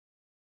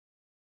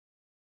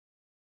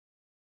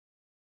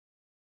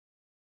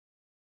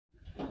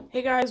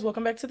Hey guys,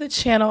 welcome back to the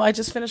channel. I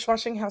just finished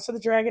watching House of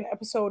the Dragon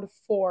episode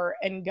 4,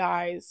 and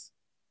guys,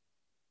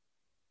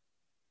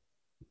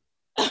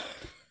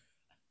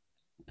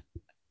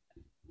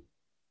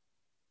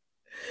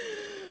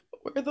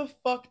 where the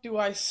fuck do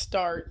I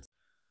start?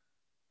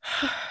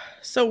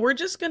 So we're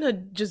just gonna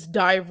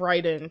dive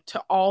right into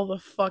all the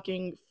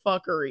fucking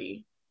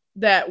fuckery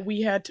that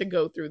we had to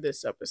go through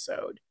this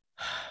episode.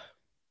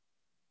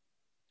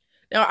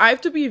 Now I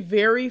have to be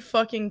very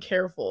fucking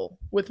careful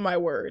with my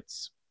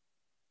words.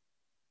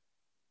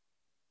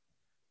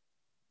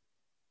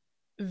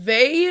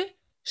 They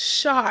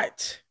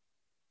shot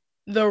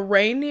the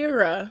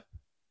Rhaenyra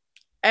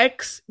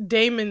ex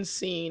Daemon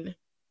scene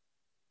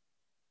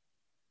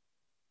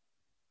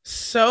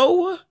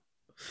so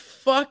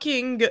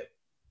fucking,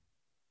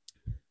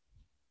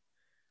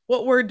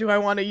 what word do I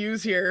want to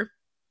use here?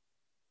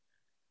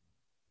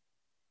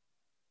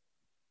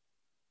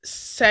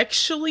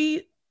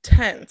 Sexually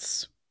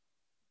tense.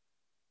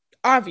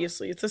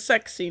 Obviously, it's a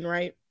sex scene,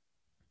 right?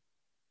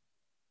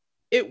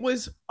 It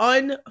was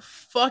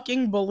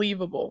unfucking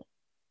believable.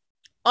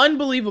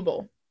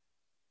 Unbelievable.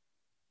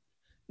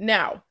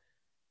 Now,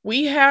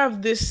 we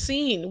have this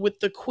scene with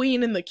the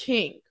queen and the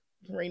king,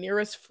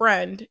 Rhaenyra's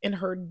friend and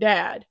her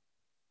dad.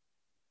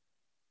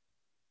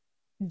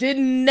 Did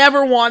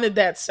never wanted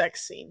that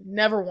sex scene.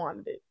 Never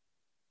wanted it.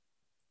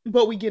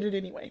 But we get it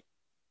anyway.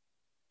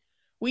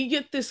 We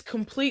get this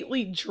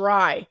completely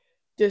dry,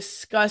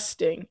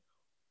 disgusting,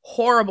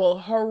 horrible,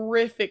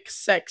 horrific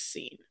sex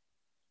scene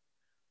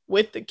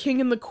with the king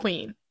and the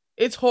queen.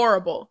 It's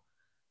horrible.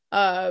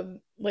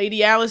 Lady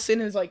Alicent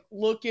is like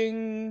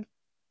looking,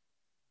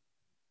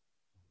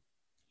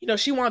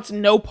 she wants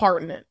no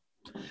part in it.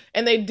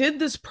 And they did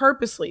this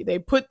purposely. They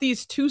put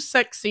these two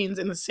sex scenes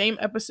in the same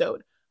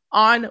episode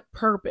on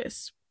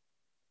purpose.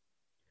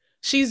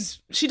 She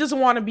doesn't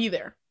want to be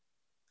there.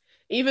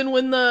 Even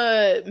when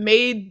the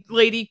maid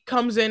lady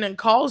comes in and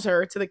calls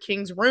her to the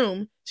king's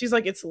room, she's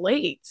like, "It's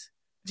late."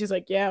 She's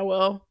like, "Yeah,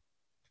 well,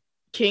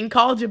 king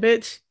called you,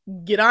 bitch.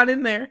 Get on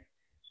in there."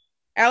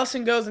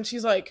 Allison goes and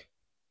she's like,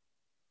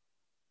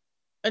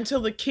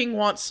 until the king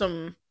wants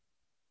some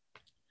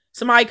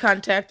eye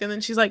contact, and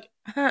then she's like,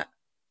 huh.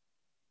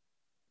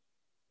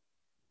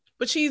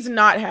 But she's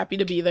not happy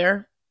to be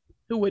there.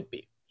 Who would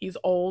be? He's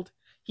old.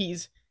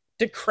 He's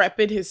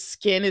decrepit. His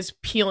skin is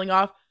peeling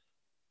off.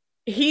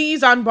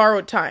 He's on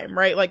borrowed time,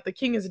 right? Like the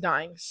king is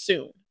dying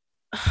soon.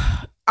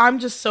 I'm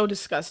just so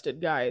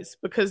disgusted, guys,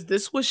 because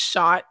this was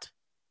shot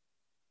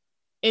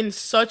in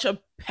such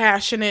a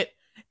passionate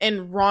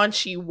and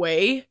raunchy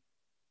way.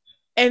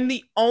 And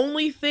the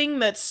only thing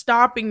that's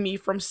stopping me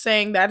from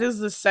saying that is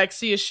the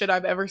sexiest shit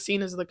I've ever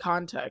seen is the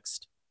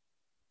context.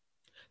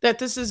 That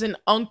this is an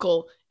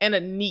uncle and a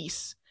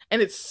niece.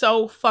 And it's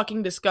so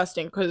fucking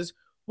disgusting because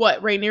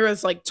what?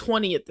 Rhaenyra's like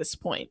 20 at this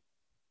point.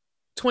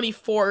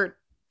 24,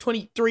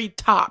 23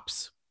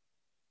 tops.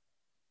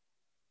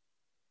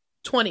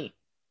 20.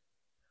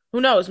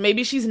 Who knows?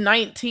 Maybe she's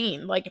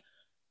 19. Like,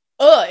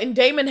 and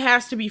Daemon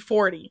has to be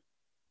 40.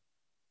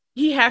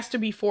 He has to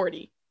be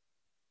 40.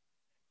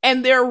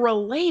 And they're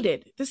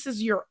related. This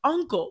is your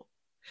uncle.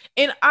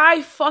 And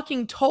I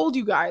fucking told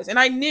you guys, and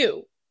I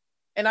knew,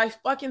 and I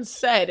fucking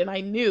said, and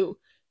I knew,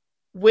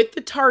 with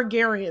the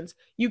Targaryens,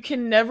 you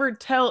can never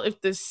tell if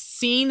this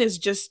scene is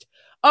just,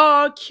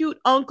 oh, cute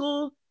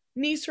uncle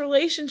niece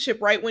relationship,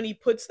 right? When he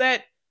puts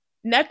that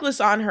necklace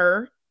on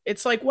her,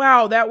 it's like,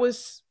 wow, that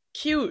was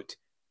cute.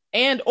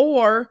 And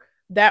or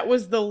that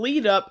was the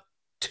lead up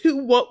to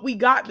what we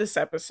got this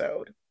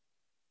episode.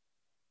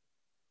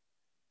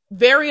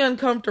 Very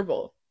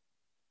uncomfortable.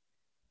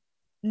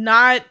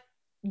 Not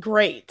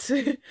great.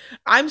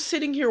 I'm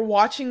sitting here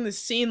watching the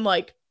scene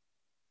like,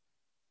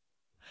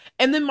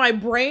 and then my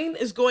brain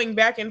is going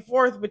back and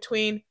forth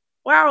between,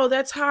 wow,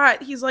 that's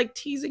hot. He's like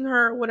teasing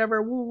her,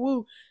 whatever, woo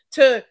woo,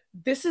 to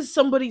this is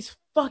somebody's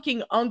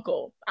fucking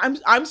uncle.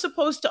 I'm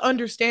supposed to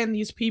understand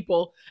these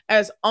people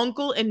as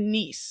uncle and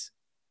niece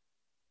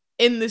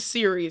in this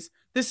series.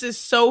 This is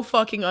so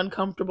fucking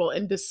uncomfortable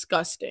and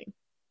disgusting.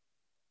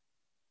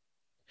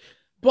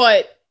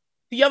 But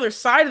the other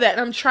side of that, and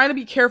I'm trying to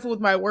be careful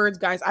with my words,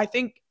 guys, I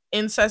think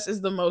incest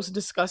is the most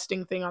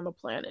disgusting thing on the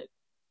planet.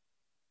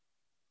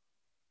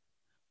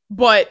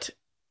 But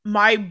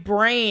my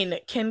brain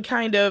can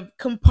kind of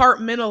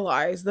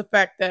compartmentalize the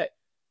fact that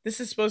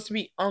this is supposed to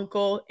be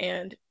uncle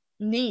and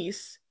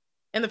niece,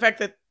 and the fact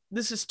that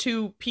this is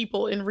two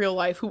people in real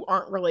life who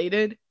aren't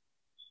related,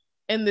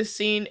 and this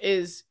scene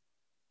is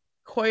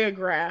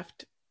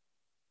choreographed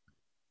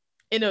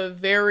in a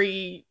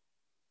very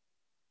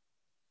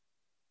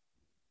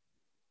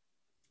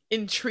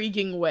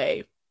intriguing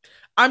way.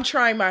 I'm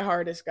trying my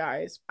hardest,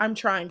 guys. I'm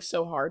trying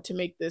so hard to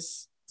make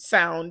this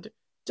sound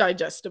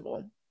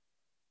digestible.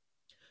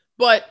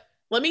 But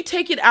let me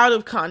take it out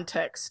of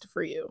context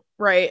for you,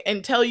 right?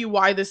 And tell you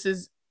why this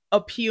is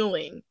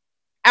appealing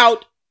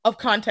out of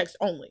context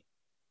only.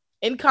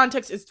 In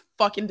context, it's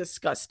fucking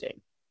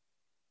disgusting.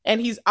 And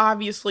he's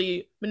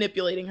obviously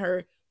manipulating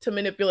her to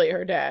manipulate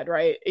her dad,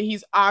 right?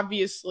 He's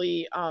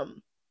obviously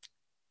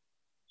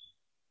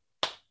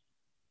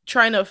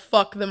trying to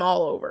fuck them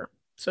all over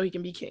so he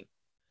can be king.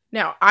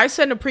 Now, I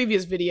said in a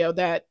previous video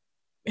that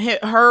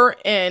her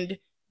and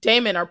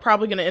Daemon are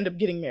probably going to end up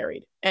getting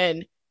married.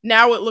 And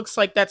now it looks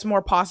like that's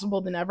more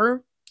possible than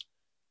ever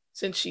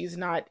since she's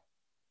not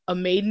a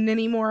maiden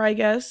anymore, I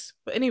guess.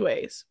 But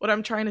anyways, what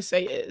I'm trying to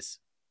say is,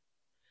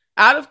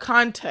 out of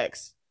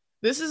context,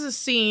 this is a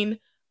scene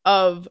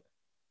of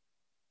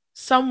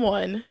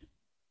someone.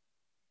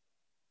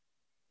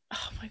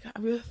 Oh my god,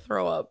 I'm gonna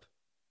throw up.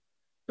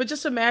 But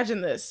just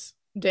imagine this.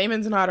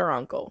 Daemon's not her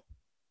uncle.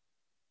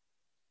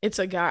 It's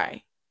a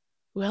guy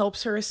who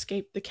helps her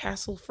escape the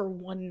castle for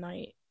one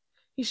night.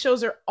 He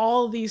shows her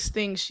all these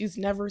things she's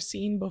never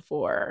seen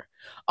before.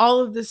 All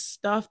of this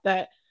stuff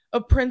that a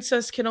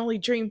princess can only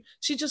dream.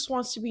 She just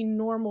wants to be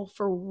normal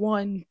for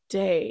one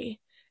day.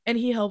 And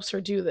he helps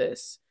her do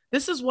this.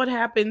 This is what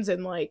happens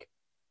in like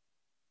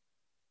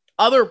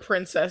other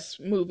princess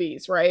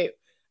movies, right?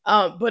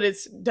 But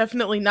it's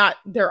definitely not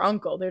their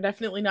uncle. They're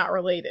definitely not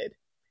related.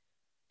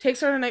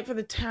 Takes her on a night for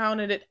the town,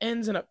 and it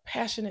ends in a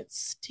passionate,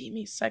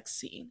 steamy sex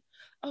scene.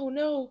 Oh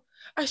no,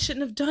 I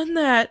shouldn't have done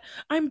that.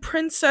 I'm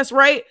princess,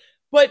 right?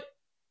 But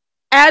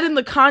add in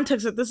the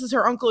context that this is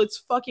her uncle. It's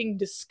fucking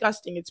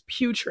disgusting. It's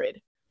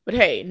putrid. But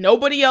hey,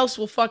 nobody else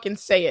will fucking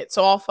say it,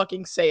 so I'll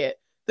fucking say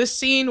it. The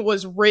scene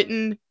was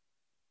written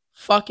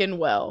fucking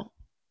well.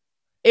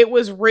 It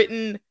was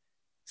written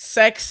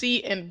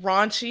sexy and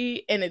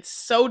raunchy, and it's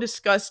so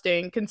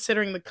disgusting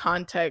considering the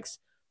context.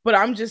 But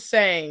I'm just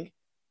saying,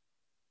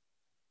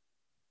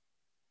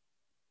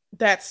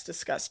 that's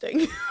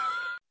disgusting.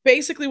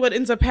 Basically, what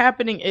ends up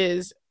happening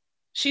is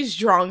she's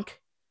drunk,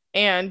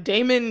 and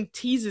Daemon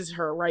teases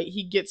her, right?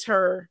 He gets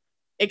her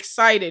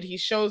excited. He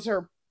shows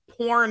her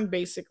porn,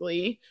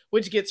 basically,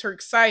 which gets her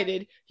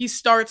excited. He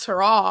starts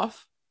her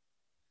off,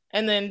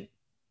 and then,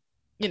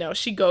 you know,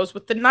 she goes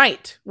with the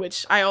knight,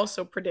 which I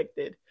also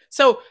predicted.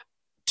 So,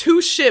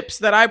 2 ships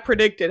that I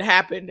predicted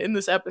happened in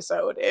this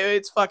episode.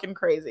 It's fucking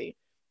crazy.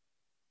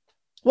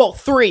 Well,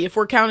 3 if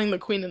we're counting the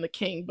queen and the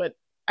king, but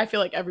I feel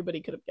like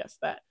everybody could have guessed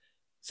that.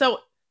 So,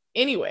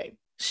 anyway,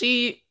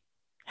 she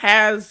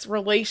has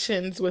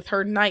relations with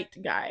her knight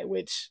guy,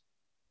 which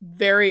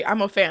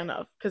I'm a fan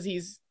of because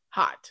he's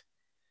hot.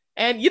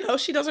 And, you know,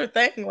 she does her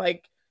thing.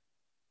 Like,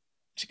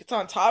 she gets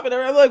on top and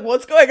I'm like,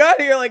 what's going on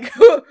here? Like,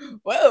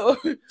 whoa,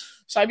 should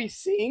I be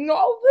seeing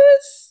all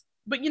this?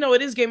 But, you know,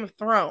 it is Game of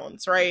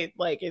Thrones, right?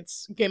 Like,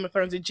 it's Game of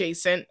Thrones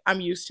adjacent. I'm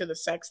used to the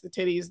sex, the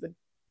titties, the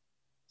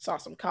saw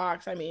some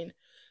cocks. I mean,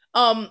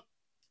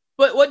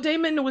 but what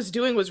Daemon was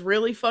doing was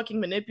really fucking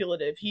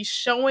manipulative. He's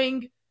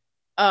showing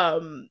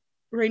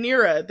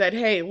Rhaenyra that,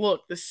 hey,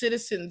 look, the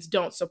citizens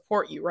don't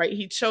support you, right?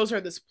 He shows her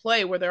this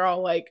play where they're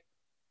all like,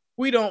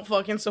 we don't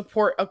fucking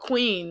support a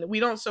queen. We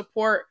don't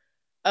support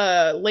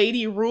a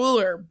lady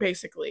ruler,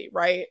 basically,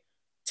 right?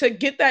 To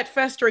get that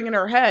festering in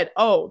her head,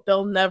 oh,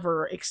 they'll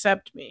never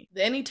accept me.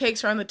 Then he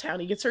takes her on the town.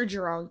 He gets her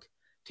drunk,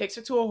 takes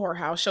her to a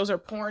whorehouse, shows her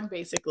porn,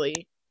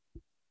 basically.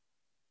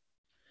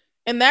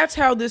 And that's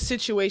how this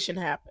situation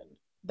happened.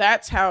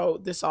 That's how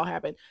this all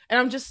happened. And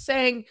I'm just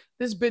saying,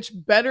 this bitch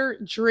better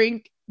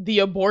drink the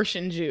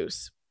abortion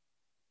juice.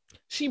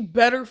 She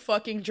better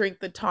fucking drink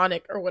the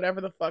tonic or whatever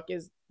the fuck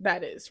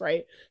that is,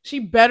 right? She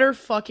better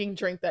fucking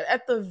drink that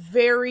at the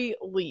very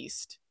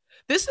least.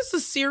 This is a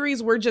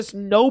series where just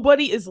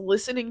nobody is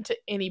listening to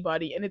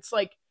anybody. And it's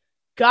like,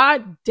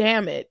 god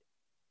damn it.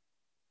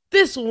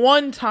 This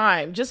one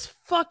time, just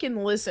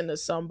fucking listen to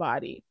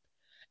somebody.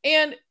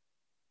 And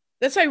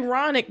that's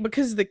ironic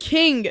because the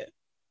king,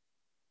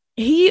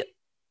 he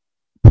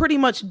pretty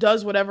much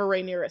does whatever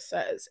Rhaenyra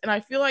says. And I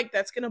feel like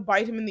that's going to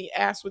bite him in the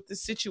ass with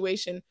this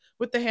situation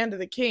with the Hand of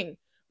the King.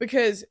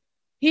 Because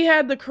he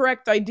had the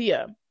correct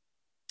idea.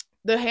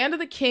 The Hand of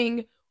the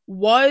King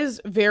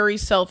was very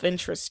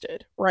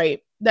self-interested,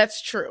 right?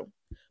 That's true.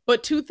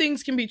 But 2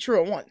 things can be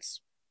true at once.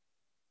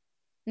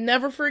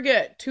 Never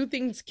forget, 2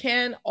 things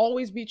can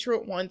always be true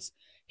at once.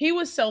 He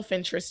was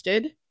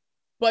self-interested,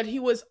 but he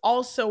was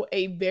also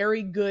a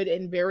very good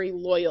and very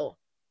loyal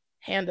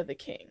Hand of the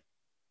King.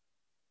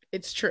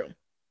 It's true.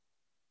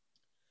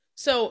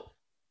 So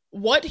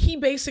what he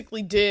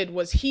basically did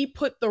was he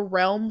put the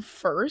realm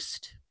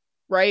first,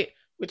 right?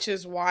 Which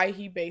is why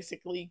he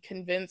basically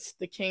convinced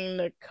the king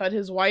to cut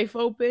his wife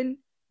open,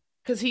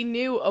 because he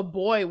knew a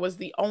boy was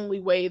the only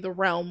way the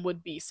realm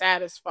would be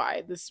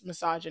satisfied, this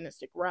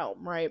misogynistic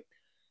realm, right?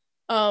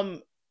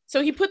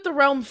 So he put the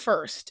realm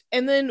first,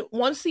 and then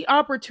once the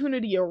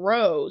opportunity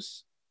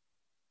arose,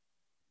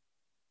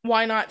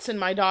 why not send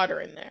my daughter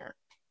in there?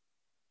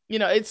 You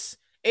know,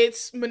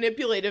 it's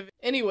manipulative.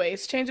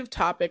 Anyways, change of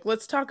topic.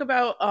 Let's talk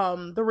about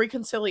the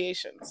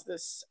reconciliations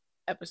this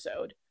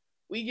episode.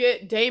 We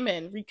get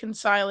Daemon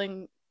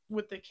reconciling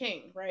with the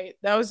king, right?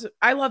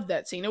 I loved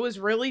that scene. It was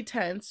really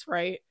tense,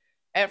 right?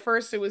 At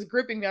first it was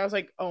gripping me. I was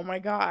like, oh my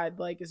god,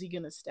 like, is he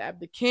gonna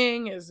stab the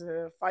king? Is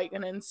a fight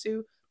gonna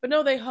ensue? But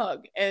no, they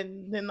hug,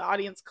 and then the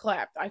audience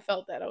clapped. I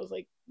felt that. I was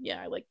like,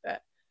 yeah, I like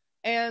that.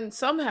 And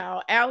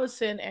somehow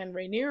Alicent and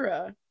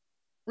Rhaenyra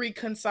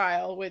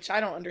reconcile, which I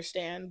don't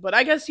understand, but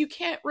I guess you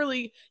can't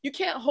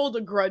hold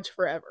a grudge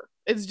forever.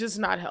 It's just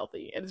not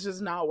healthy. It's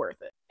just not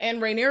worth it.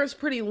 And Rhaenyra's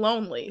pretty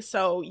lonely,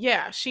 so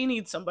yeah, she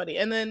needs somebody.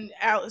 And then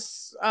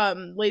Alice,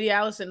 Lady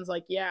Allison's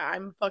like, yeah,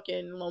 I'm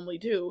fucking lonely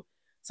too.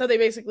 So they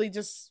basically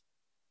just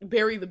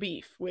bury the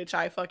beef, which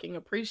I fucking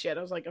appreciate.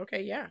 I was like,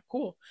 okay, yeah,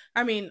 cool.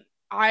 I mean,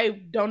 I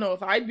don't know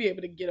if I'd be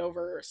able to get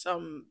over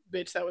some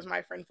bitch that was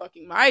my friend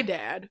fucking my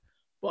dad,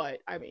 but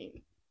I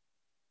mean,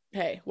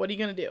 hey, what are you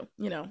gonna do?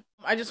 You know,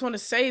 I just want to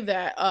say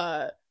that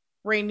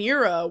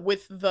Rhaenyra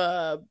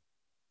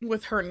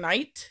with her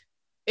knight,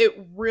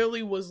 it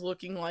really was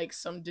looking like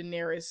some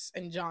Daenerys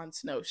and Jon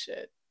Snow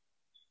shit.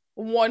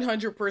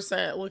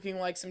 100% looking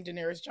like some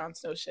Daenerys Jon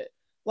Snow shit.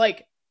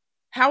 Like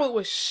how it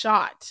was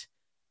shot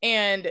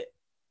and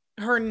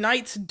her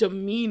knight's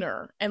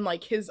demeanor and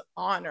like his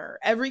honor,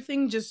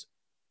 everything just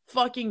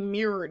fucking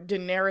mirrored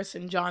Daenerys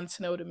and Jon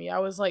Snow to me. I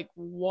was like,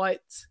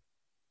 what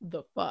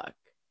the fuck?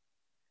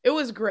 It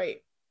was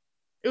great.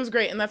 It was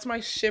great. And that's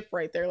my ship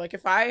right there. Like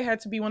if I had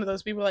to be one of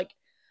those people like,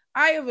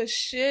 I have a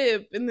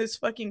ship in this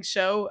fucking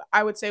show,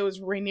 I would say it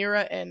was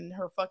Rhaenyra and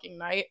her fucking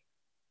knight.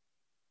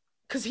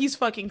 Cause he's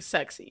fucking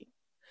sexy.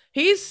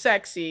 He's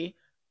sexy.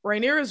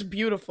 Rhaenyra's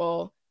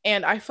beautiful.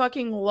 And I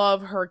fucking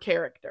love her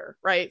character,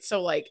 right?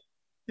 So like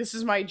this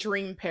is my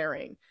dream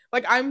pairing.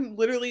 Like I'm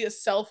literally a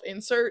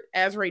self-insert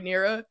as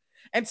Rhaenyra.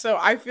 And so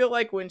I feel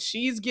like when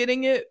she's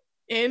getting it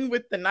in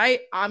with the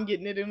knight, I'm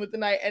getting it in with the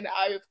knight. And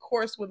I of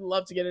course would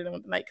love to get it in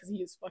with the knight because he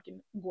is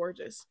fucking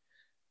gorgeous.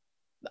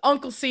 The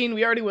uncle scene,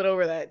 we already went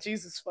over that.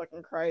 Jesus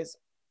fucking Christ.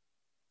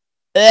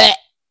 And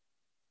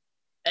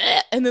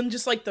then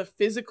just like the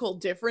physical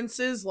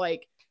differences,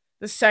 like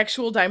the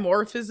sexual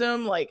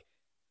dimorphism, like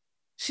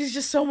she's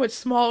just so much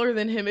smaller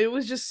than him. It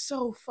was just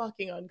so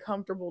fucking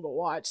uncomfortable to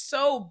watch.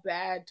 So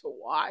bad to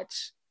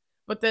watch.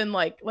 But then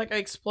like I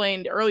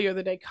explained earlier,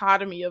 the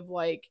dichotomy of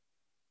like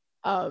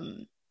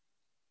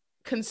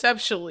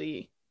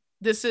conceptually,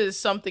 this is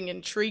something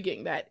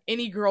intriguing that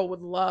any girl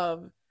would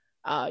love.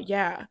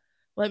 Yeah,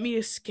 let me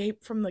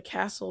escape from the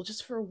castle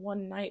just for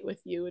one night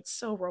with you. It's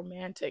so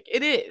romantic.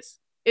 It is.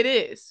 It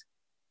is.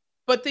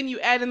 But then you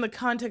add in the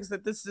context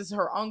that this is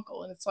her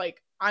uncle, and it's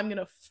like, I'm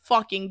gonna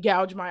fucking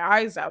gouge my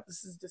eyes out.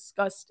 This is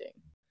disgusting.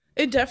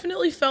 It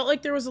definitely felt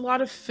like there was a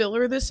lot of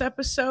filler this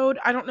episode.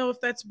 I don't know if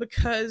that's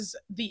because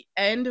the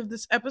end of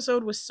this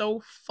episode was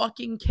so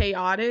fucking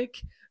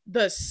chaotic.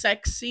 The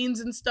sex scenes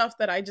and stuff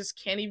that I just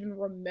can't even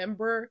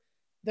remember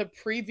the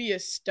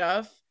previous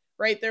stuff.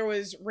 Right? There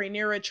was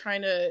Rhaenyra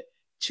trying to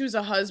choose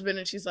a husband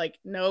and she's like,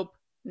 nope,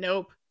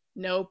 nope,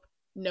 nope,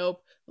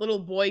 nope. Little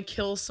boy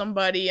kills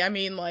somebody. I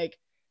mean, like,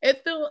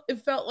 it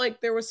felt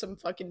like there was some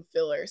fucking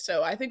filler.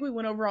 So I think we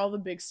went over all the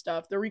big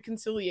stuff, the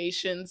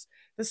reconciliations,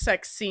 the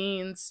sex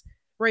scenes.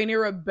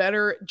 Rhaenyra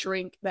better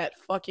drink that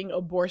fucking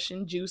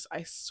abortion juice,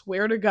 I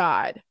swear to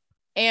God.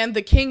 And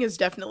the king is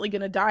definitely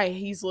gonna die.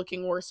 He's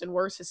looking worse and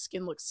worse. His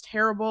skin looks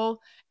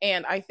terrible.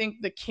 And I think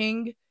the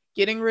king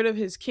getting rid of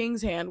his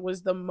king's hand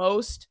was the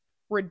most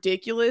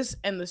ridiculous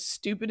and the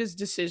stupidest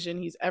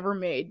decision he's ever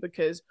made.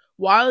 Because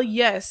while,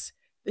 yes,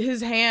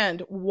 his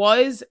hand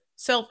was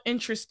self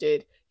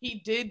interested, he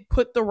did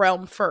put the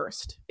realm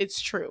first. It's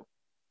true.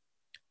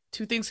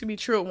 Two things can be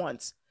true at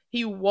once.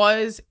 He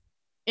was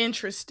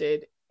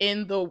interested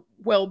in the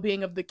well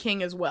being of the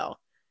king as well.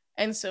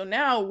 And so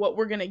now what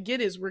we're going to get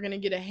is we're going to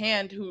get a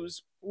hand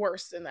who's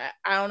worse than that.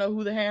 I don't know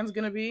who the hand's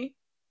going to be.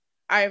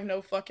 I have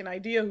no fucking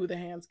idea who the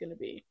hand's going to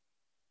be.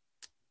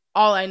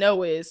 All I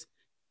know is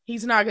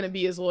he's not going to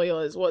be as loyal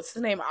as, what's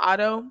his name,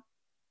 Otto?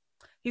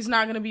 He's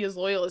not going to be as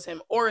loyal as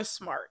him or as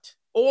smart.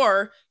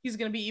 Or he's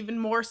going to be even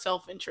more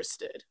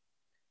self-interested.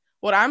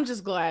 What I'm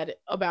just glad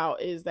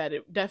about is that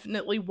it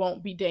definitely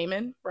won't be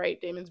Daemon,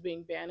 right? Daemon's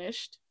being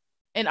banished.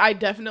 And I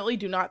definitely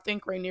do not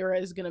think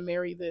Rhaenyra is going to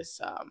marry this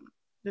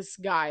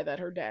guy that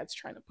her dad's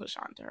trying to push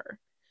onto her.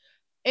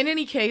 In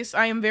any case,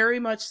 I am very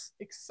much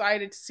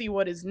excited to see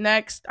what is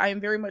next. I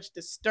am very much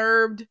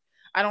disturbed.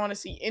 I don't want to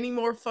see any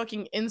more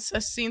fucking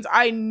incest scenes.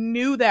 I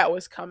knew that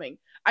was coming.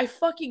 I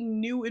fucking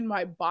knew in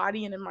my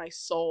body and in my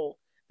soul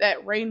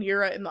that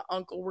Rhaenyra and the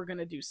uncle were going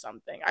to do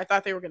something. I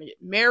thought they were going to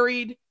get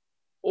married,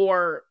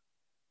 or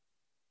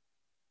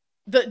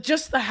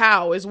just the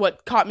how is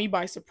what caught me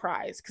by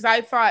surprise, because I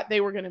thought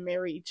they were going to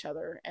marry each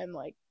other and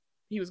like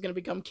he was going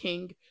to become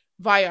king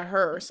via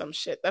her or some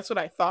shit. That's what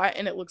I thought,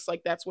 and it looks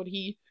like that's what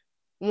he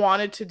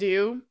wanted to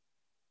do.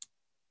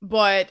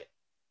 But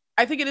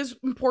I think it is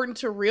important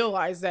to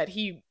realize that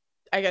he,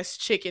 I guess,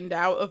 chickened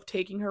out of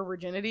taking her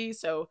virginity,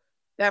 so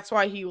that's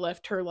why he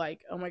left her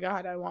like, oh my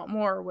god, I want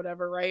more or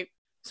whatever, right?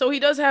 So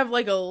he does have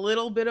like a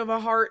little bit of a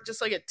heart,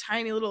 just like a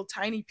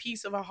tiny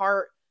piece of a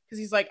heart, because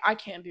he's like, I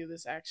can't do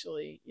this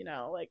actually, you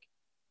know, like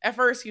at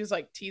first he was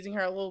like teasing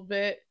her a little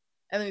bit,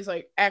 and then he's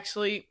like,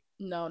 actually,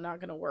 no, not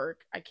gonna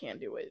work. I can't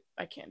do it.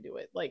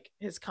 Like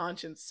his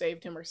conscience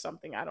saved him or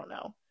something, I don't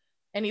know.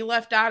 And he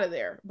left out of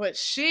there. But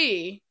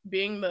she,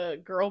 being the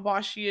girl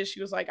boss she is,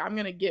 she was like, I'm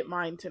gonna get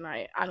mine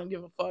tonight. I don't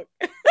give a fuck.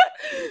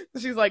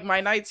 She's like,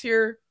 my night's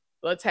here,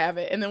 let's have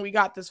it. And then we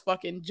got this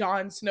fucking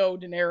Jon Snow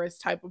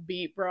Daenerys type of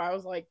beat, bro. I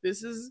was like,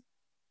 this is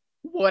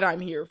what I'm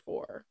here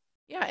for.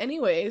 Yeah,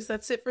 anyways,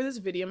 that's it for this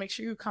video. Make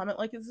sure you comment,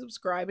 like, and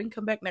subscribe, and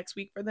come back next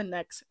week for the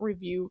next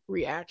review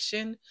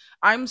reaction.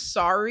 I'm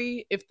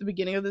sorry if the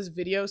beginning of this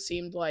video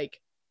seemed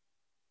like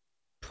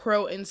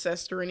pro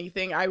incest or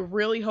anything. I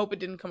really hope it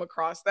didn't come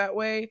across that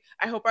way.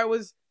 I hope I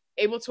was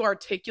able to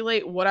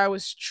articulate what I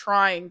was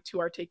trying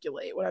to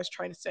articulate, what I was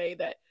trying to say,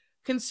 that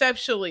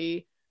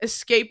conceptually,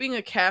 escaping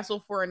a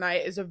castle for a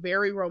night is a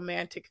very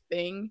romantic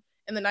thing,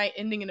 and the night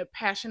ending in a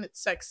passionate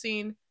sex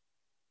scene,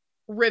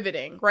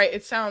 riveting, right?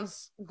 It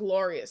sounds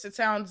glorious. It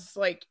sounds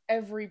like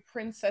every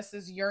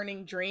princess's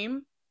yearning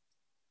dream,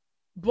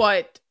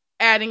 but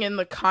adding in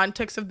the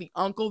context of the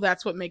uncle,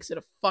 that's what makes it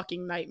a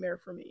fucking nightmare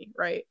for me,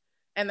 right?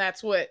 And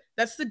that's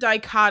the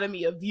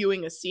dichotomy of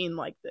viewing a scene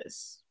like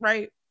this,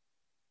 right?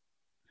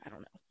 I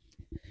don't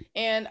know.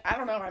 And I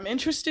don't know, I'm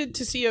interested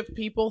to see if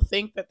people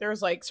think that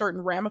there's like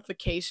certain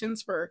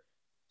ramifications for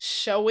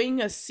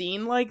showing a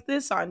scene like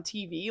this on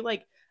TV.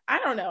 Like, I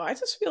don't know. I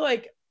just feel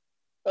like,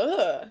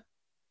 ugh.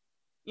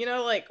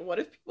 Like, what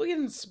if people get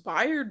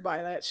inspired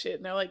by that shit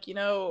and they're like,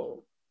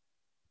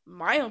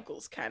 my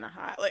uncle's kind of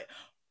hot? Like,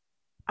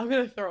 I'm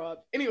gonna throw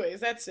up. Anyways,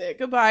 that's it.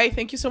 Goodbye.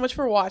 Thank you so much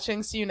for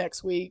watching. See you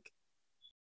next week.